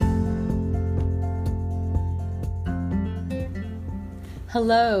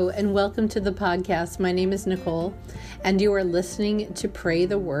Hello and welcome to the podcast. My name is Nicole and you are listening to Pray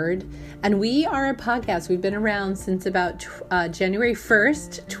the Word. And we are a podcast. We've been around since about January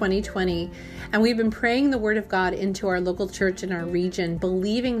 1st, 2020. And we've been praying the Word of God into our local church in our region,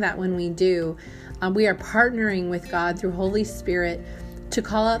 believing that when we do, we are partnering with God through Holy Spirit to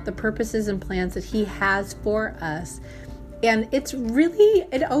call out the purposes and plans that He has for us. And it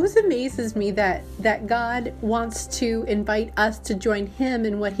always amazes me that God wants to invite us to join Him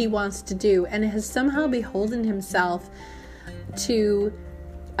in what He wants to do and has somehow beholden Himself to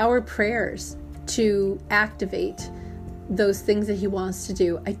our prayers to activate those things that He wants to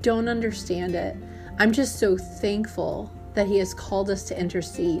do. I don't understand it. I'm just so thankful that He has called us to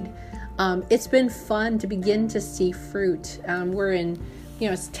intercede. It's been fun to begin to see fruit.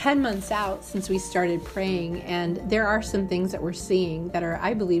 It's 10 months out since we started praying, and there are some things that we're seeing that are,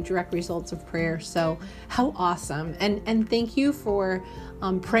 I believe, direct results of prayer. So how awesome. And thank you for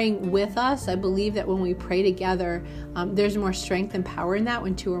praying with us. I believe that when we pray together, there's more strength and power in that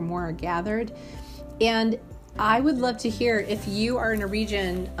when two or more are gathered. And I would love to hear if you are in a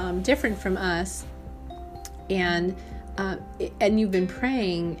region different from us and you've been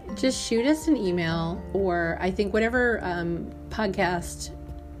praying, just shoot us an email, or I think whatever podcast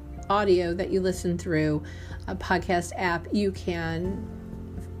audio that you listen through, a podcast app, you can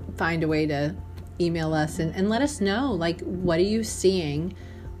find a way to email us and let us know, like, what are you seeing?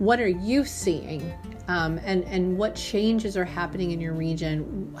 What are you seeing? And what changes are happening in your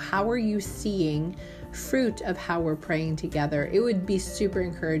region? How are you seeing fruit of how we're praying together? It would be super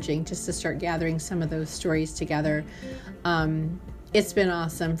encouraging just to start gathering some of those stories together. It's been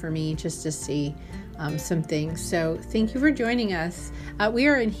awesome for me just to see some things. So thank you for joining us. We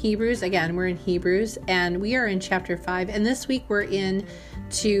are in Hebrews. Again, we're in Hebrews, and we are in chapter 5. And this week we're in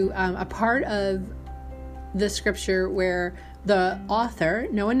to a part of the scripture where the author,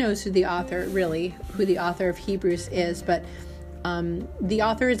 no one knows who the author of Hebrews is, but the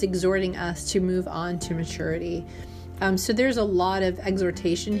author is exhorting us to move on to maturity. So there's a lot of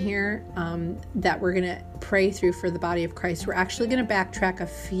exhortation here that we're going to pray through for the body of Christ. We're actually going to backtrack a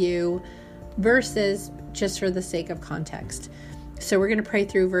few verses just for the sake of context. So we're going to pray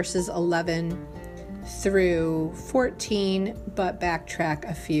through verses 11 through 14, but backtrack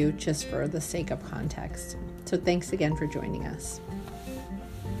a few just for the sake of context. So thanks again for joining us.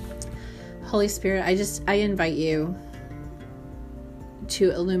 Holy Spirit, I invite you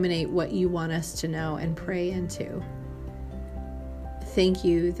to illuminate what you want us to know and pray into. Thank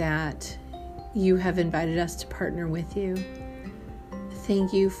you that you have invited us to partner with you.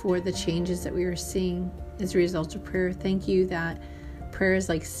 Thank you for the changes that we are seeing as a result of prayer. Thank you that prayer is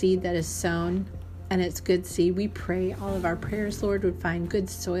like seed that is sown, and it's good seed. We pray all of our prayers, Lord, would find good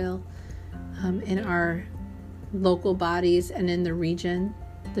soil in our local bodies and in the region,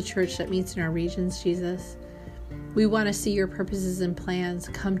 the church that meets in our regions, Jesus. We want to see your purposes and plans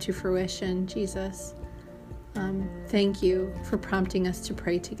come to fruition, Jesus. Thank you for prompting us to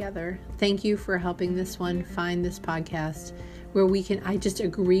pray together. Thank you for helping this one find this podcast where I just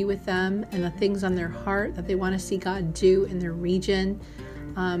agree with them and the things on their heart that they want to see God do in their region,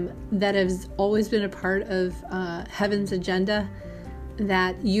 that has always been a part of heaven's agenda,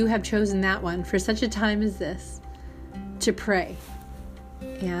 that you have chosen that one for such a time as this to pray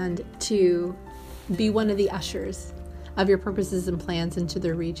and to be one of the ushers of your purposes and plans into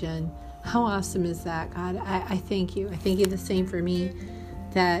their region. How awesome is that, God? I thank you. I thank you the same for me,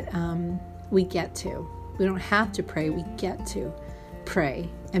 that we get to. We don't have to pray. We get to pray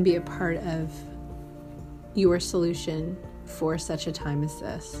and be a part of your solution for such a time as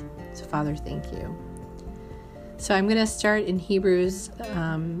this. So, Father, thank you. So I'm going to start in Hebrews,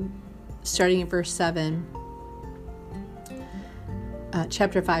 starting at verse 7,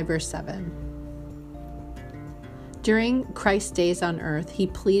 chapter 5, verse 7. During Christ's days on earth, he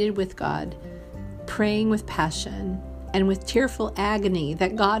pleaded with God, praying with passion and with tearful agony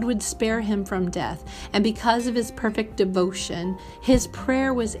that God would spare him from death. And because of his perfect devotion, his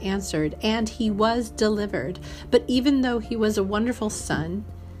prayer was answered and he was delivered. But even though he was a wonderful son,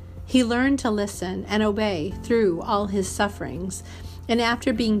 he learned to listen and obey through all his sufferings. And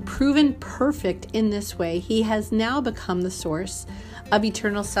after being proven perfect in this way, he has now become the source of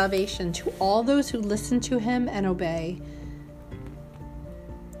eternal salvation to all those who listen to him and obey.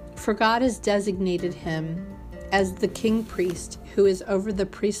 For God has designated him as the king priest who is over the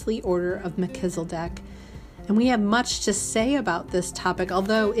priestly order of Melchizedek. And we have much to say about this topic,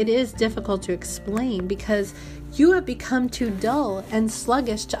 although it is difficult to explain because you have become too dull and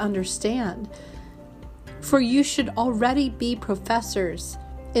sluggish to understand. For you should already be professors,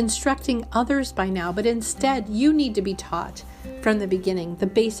 instructing others by now, but instead you need to be taught, from the beginning, the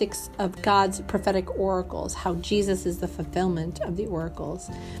basics of God's prophetic oracles, how Jesus is the fulfillment of the oracles.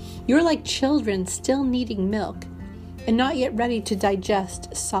 You're like children still needing milk and not yet ready to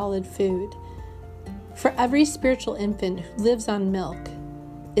digest solid food. For every spiritual infant who lives on milk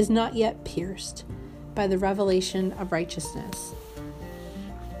is not yet pierced by the revelation of righteousness.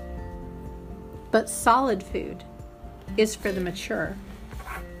 But solid food is for the mature,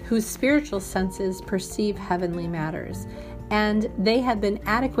 whose spiritual senses perceive heavenly matters, and they have been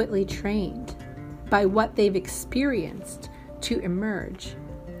adequately trained by what they've experienced to emerge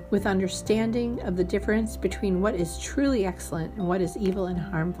with understanding of the difference between what is truly excellent and what is evil and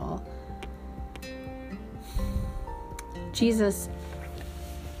harmful. Jesus,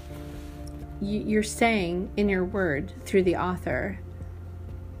 you're saying in your word through the author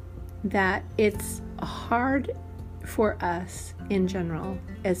that it's hard for us in general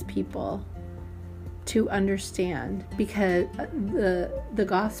as people to understand, because the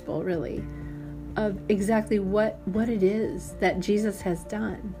gospel really of exactly what it is that Jesus has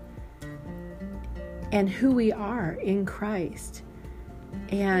done and who we are in Christ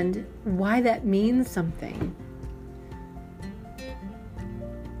and why that means something.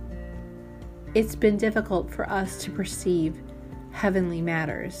 It's been difficult for us to perceive heavenly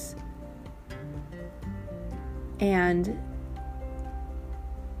matters. And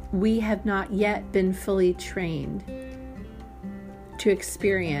we have not yet been fully trained to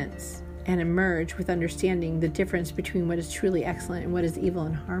experience and emerge with understanding the difference between what is truly excellent and what is evil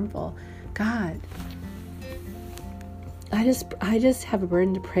and harmful. God, I just have a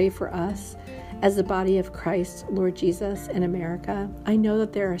burden to pray for us as the body of Christ, Lord Jesus, in America. I know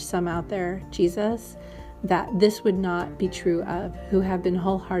that there are some out there, Jesus, that this would not be true of, who have been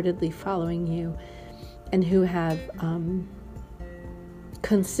wholeheartedly following you and who have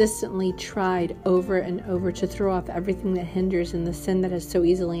consistently tried over and over to throw off everything that hinders and the sin that is so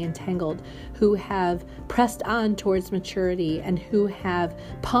easily entangled, who have pressed on towards maturity and who have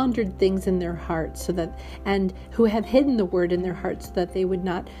pondered things in their hearts and who have hidden the word in their hearts so that they would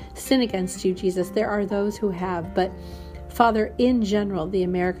not sin against you, Jesus. There are those who have, but Father, in general, the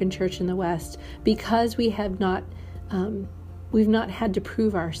American church in the West, because we have not, we've not had to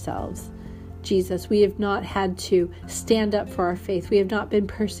prove ourselves, Jesus, we have not had to stand up for our faith. We have not been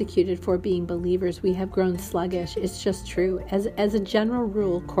persecuted for being believers. We have grown sluggish. It's just true. As a general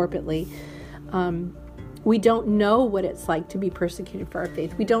rule, corporately, we don't know what it's like to be persecuted for our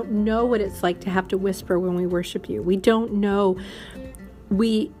faith. We don't know what it's like to have to whisper when we worship you. We don't know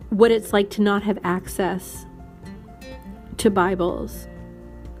what it's like to not have access to Bibles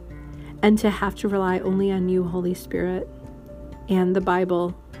and to have to rely only on you, Holy Spirit, and the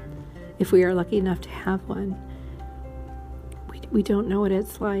Bible, if we are lucky enough to have one. We don't know what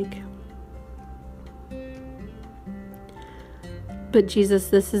it's like. But Jesus,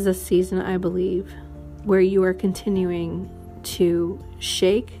 this is a season, I believe, where you are continuing to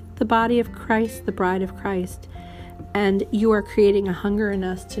shake the body of Christ, the bride of Christ, and you are creating a hunger in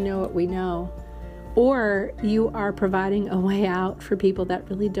us to know what we know, or you are providing a way out for people that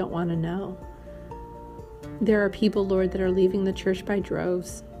really don't want to know. There are people, Lord, that are leaving the church by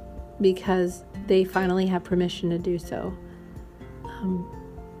droves because they finally have permission to do so,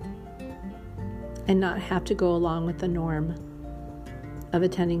 and not have to go along with the norm of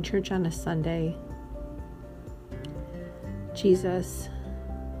attending church on a Sunday. Jesus,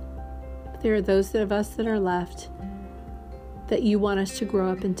 there are those of us that are left that you want us to grow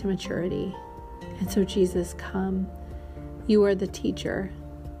up into maturity. And so, Jesus, come. You are the teacher.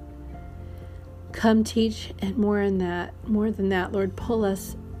 Come teach, and more than that, Lord, pull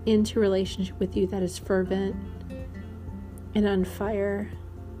us into relationship with you that is fervent and on fire.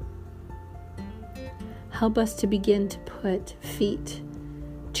 Help us to begin to put feet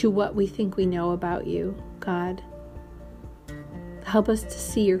to what we think we know about you, God. Help us to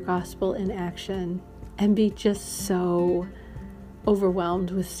see your gospel in action and be just so overwhelmed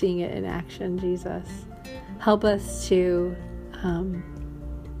with seeing it in action, Jesus. Help us to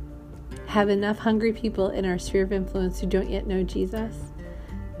have enough hungry people in our sphere of influence who don't yet know Jesus,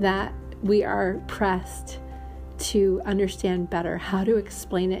 that we are pressed to understand better how to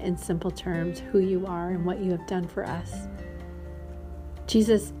explain it in simple terms, who you are and what you have done for us.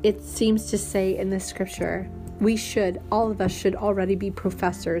 Jesus, it seems to say in this scripture, all of us should already be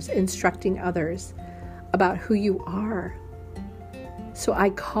professors instructing others about who you are. So I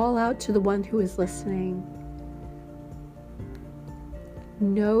call out to the one who is listening.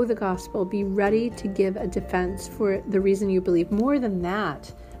 Know the gospel. Be ready to give a defense for the reason you believe. More than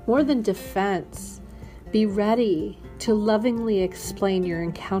that, more than defense, be ready to lovingly explain your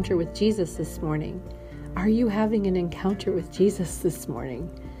encounter with Jesus this morning Are you having an encounter with Jesus this morning?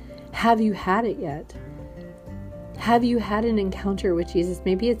 Have you had it yet? Have you had an encounter with Jesus?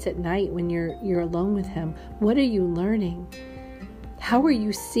 Maybe it's at night when you're alone with him. What are you learning? How are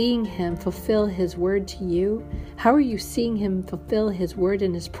you seeing him fulfill his word to you? How are you seeing him fulfill his word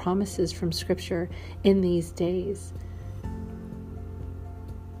and his promises from Scripture in these days?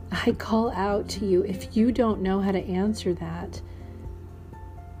 I call out to you, if you don't know how to answer that,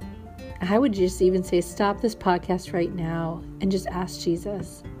 I would just even say, stop this podcast right now and just ask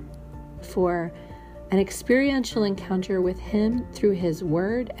Jesus for an experiential encounter with him through his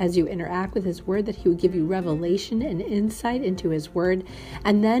word. As you interact with his word, that he would give you revelation and insight into his word,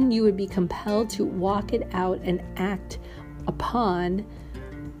 and then you would be compelled to walk it out and act upon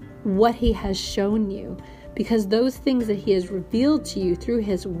what he has shown you, because those things that he has revealed to you through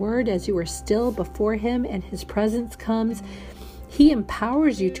his word, as you are still before him and his presence comes, he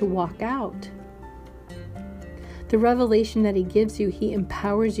empowers you to walk out. The revelation that he gives you, he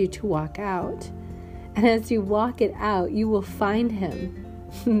empowers you to walk out. And as you walk it out, you will find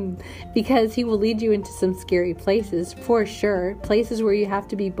him because he will lead you into some scary places, for sure, places where you have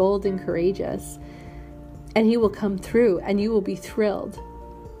to be bold and courageous. And he will come through and you will be thrilled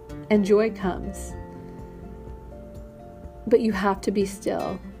and joy comes. But you have to be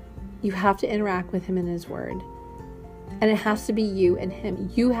still. You have to interact with him in his word. And it has to be you and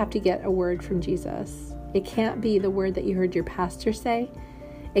him. You have to get a word from Jesus. It can't be the word that you heard your pastor say.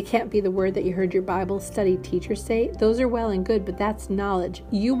 It can't be the word that you heard your Bible study teacher say. Those are well and good, but that's knowledge.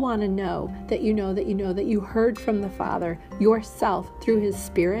 You want to know that you know that you know that you heard from the Father yourself through his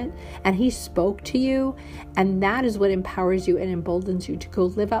Spirit, and he spoke to you, and that is what empowers you and emboldens you to go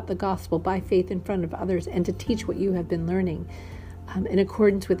live out the gospel by faith in front of others and to teach what you have been learning in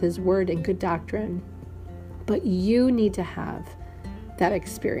accordance with his word and good doctrine. But you need to have that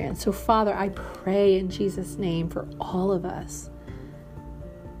experience. So Father, I pray in Jesus' name for all of us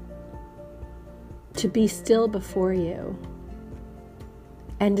to be still before you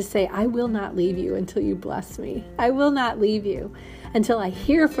and to say, I will not leave you until you bless me. I will not leave you until I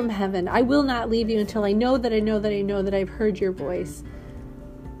hear from heaven. I will not leave you until I know that I know that I know that I've heard your voice.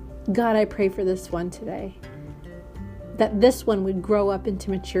 God, I pray for this one today, that this one would grow up into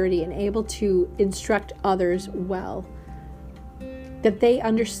maturity and able to instruct others well, that they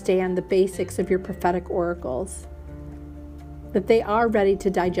understand the basics of your prophetic oracles, that they are ready to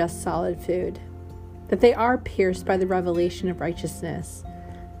digest solid food, that they are pierced by the revelation of righteousness,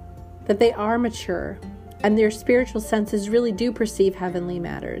 that they are mature, and their spiritual senses really do perceive heavenly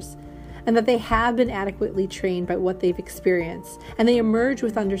matters, and that they have been adequately trained by what they've experienced, and they emerge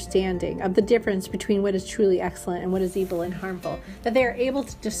with understanding of the difference between what is truly excellent and what is evil and harmful, that they are able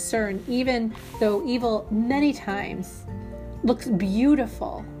to discern, even though evil many times looks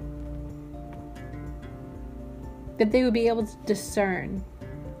beautiful, that they would be able to discern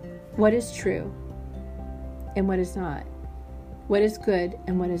what is true and what is not, what is good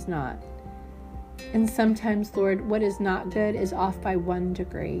and what is not. And sometimes, Lord, what is not good is off by 1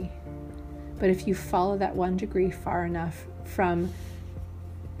 degree. But if you follow that 1 degree far enough from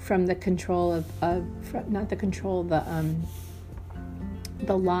the control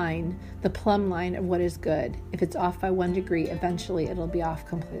the line, the plumb line of what is good, if it's off by 1 degree, eventually it'll be off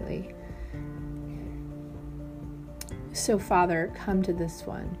completely. So Father, come to this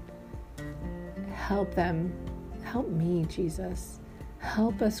one. Help them. Help me, Jesus.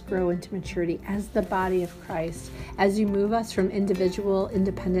 Help us grow into maturity as the body of Christ, as you move us from individual,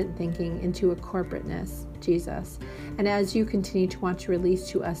 independent thinking into a corporateness, Jesus. And as you continue to want to release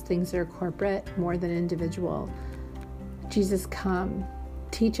to us things that are corporate more than individual, Jesus, come.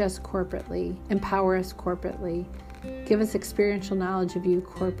 Teach us corporately. Empower us corporately. Give us experiential knowledge of you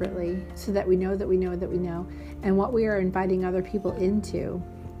corporately so that we know that we know that we know. And what we are inviting other people into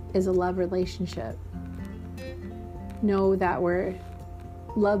is a love relationship. Know that we're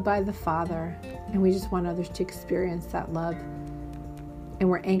loved by the Father, and we just want others to experience that love. And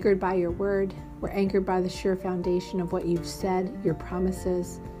we're anchored by your word. We're anchored by the sure foundation of what you've said, your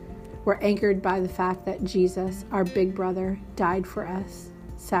promises. We're anchored by the fact that Jesus, our big brother, died for us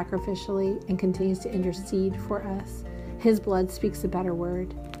sacrificially and continues to intercede for us. His blood speaks a better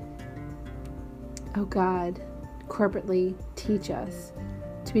word. Oh God, corporately teach us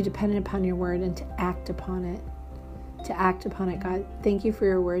to be dependent upon your word and to act upon it. To act upon it, God. Thank you for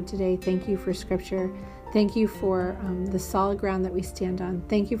your word today. Thank you for scripture. Thank you for the solid ground that we stand on.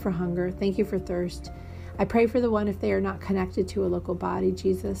 Thank you for hunger. Thank you for thirst. I pray for the one, if they are not connected to a local body,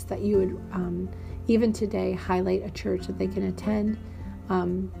 Jesus, that you would even today highlight a church that they can attend.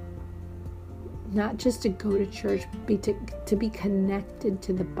 not just to go to church, to be connected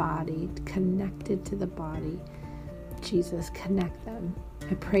to the body, Jesus, connect them.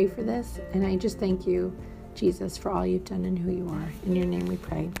 I pray for this, and I just thank you, Jesus, for all you've done and who you are. In your name we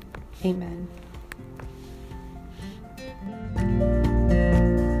pray. Amen.